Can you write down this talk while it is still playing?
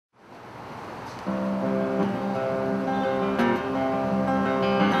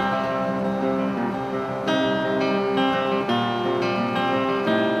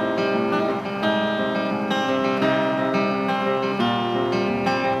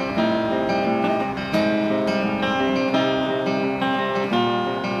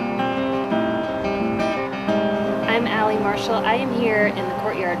Marshall. I am here in the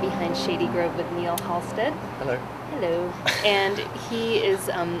courtyard behind Shady Grove with Neil Halstead. Hello. Hello. And he is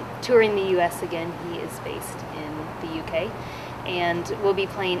touring the U.S. again. He is based in the U.K. And we'll be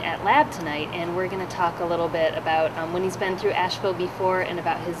playing at Lab tonight. And we're going to talk a little bit about when he's been through Asheville before and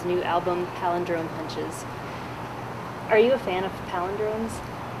about his new album, Palindrome Punches. Are you a fan of palindromes?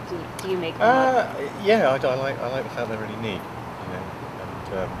 Do you make them up? Yeah, I like the fact they're really neat, you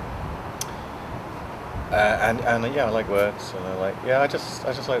know, and yeah, I like words, and I just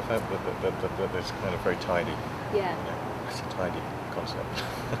like the fact that it's kind of very tidy. Yeah. You know, it's a tidy concept.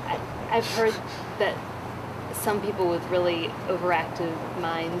 I've heard that some people with really overactive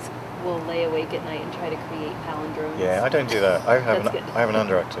minds will lay awake at night and try to create palindromes. Yeah, I don't do that. I have an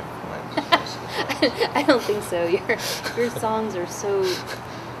underactive mind. I don't think so. Your songs are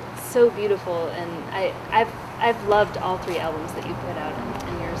so beautiful, and I've loved all three albums that you put out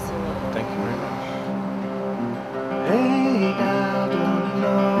in your solo. Thank you very much. Hey now, don't you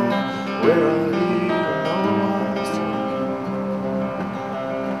know where are you? No one's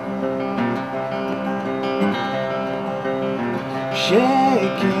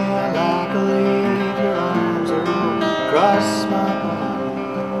shaking like a leaf, your arms are across my body.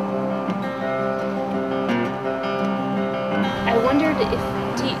 I wondered if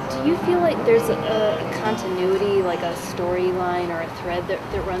do you feel like there's a continuity, like a storyline or a thread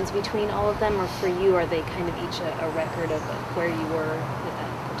that runs between all of them, or for you are they kind of each a record of where you were at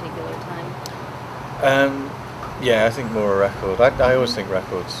that particular time? Yeah, I think more a record. I always think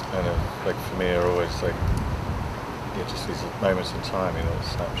records kind of, like, for me, are always like, yeah, just these moments in time, you know,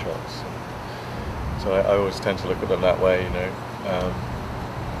 snapshots. And so I always tend to look at them that way, you know.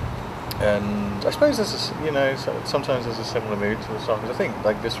 And I suppose there's sometimes there's a similar mood to the songs. I think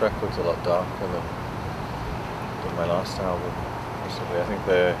like this record's a lot darker than my last album. Possibly, I think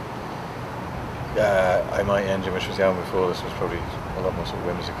I Might Engine, which was the album before this, was probably a lot more sort of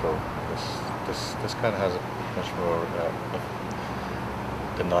whimsical. This kind of has a much more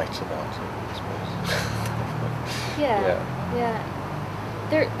the night about it, I suppose. Yeah.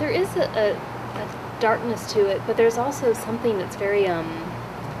 There is a darkness to it, but there's also something that's very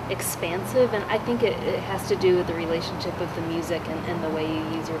expansive, and I think it has to do with the relationship of the music and the way you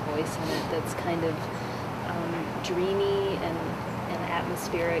use your voice in it. That's kind of dreamy and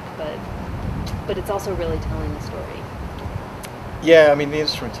atmospheric, but it's also really telling a story. Yeah, I mean the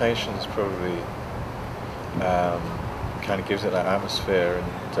instrumentation is probably kind of gives it that atmosphere,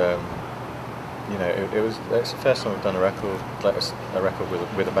 and you know, it's the first time we've done a record like a record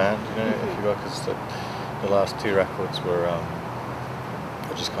with a band, you know, if you will, because the last two records were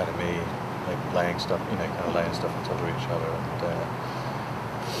just kind of me like laying stuff on top of each other,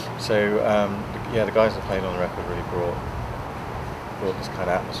 and so yeah, the guys that played on the record really brought this kind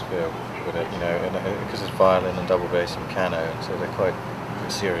of atmosphere with it, you know, and because it's violin and double bass and piano, and so they're quite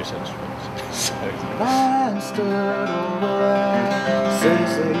serious instruments. So I stood over say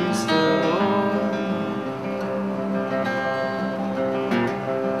still.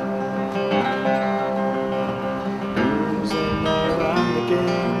 Losing around the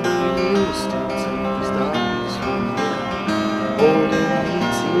game, we used to take stars from you, holding me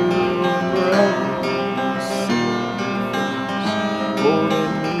to you, umbrella,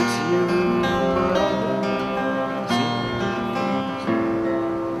 holding me to you, umbrella.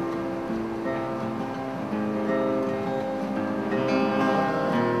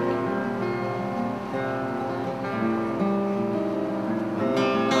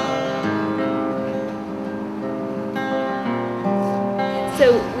 So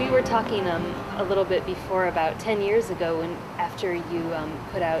we were talking a little bit before about 10 years ago, when after you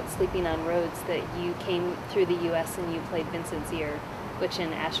put out Sleeping on Roads, that you came through the U.S. and you played Vincent's Ear, which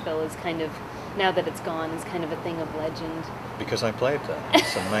in Asheville is kind of, now that it's gone, is kind of a thing of legend. because I played there,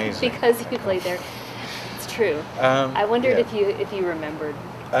 it's amazing. Because you played there. It's true. I wondered if you remembered.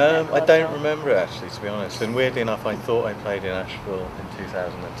 I don't remember actually, to be honest. And weirdly enough, I thought I played in Asheville in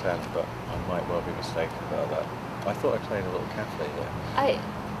 2010, but I might well be mistaken about that. I thought I played in a little cafe there.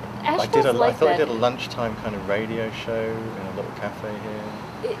 I did a lunchtime kind of radio show in a little cafe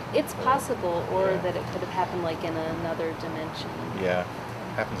here. It's possible, or that it could have happened like in another dimension. Yeah,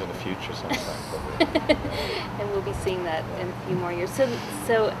 happens in the future sometime probably. And we'll be seeing that in a few more years.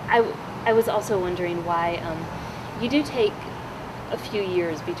 So I was also wondering why you do take a few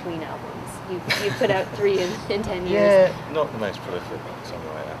years between albums. You put out 3 in 10 years. Yeah, not the most prolific,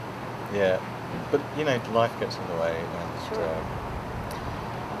 something like that. Yeah, but you know, life gets in the way, and Sure.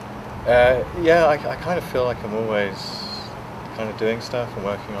 yeah, I kind of feel like I'm always kind of doing stuff and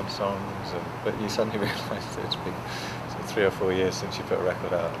working on songs, but you suddenly realise that it's been 3 or 4 years since you put a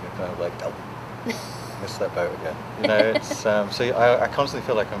record out, and you're kind of like, oh. missed that boat again. You know, it's so I constantly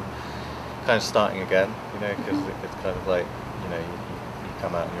feel like I'm kind of starting again. You know, because it's kind of like, you know, you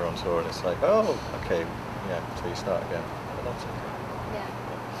come out and you're on tour and it's like, oh, okay, yeah, so you start again. But that's okay. Yeah.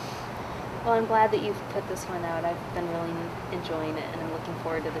 Well, I'm glad that you've put this one out. I've been really enjoying it, and I'm looking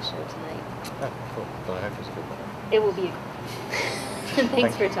forward to the show tonight. Oh, cool. Well, I hope it's a good one. It will be.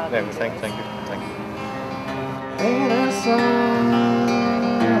 Thanks for talking. No, thank you. And a song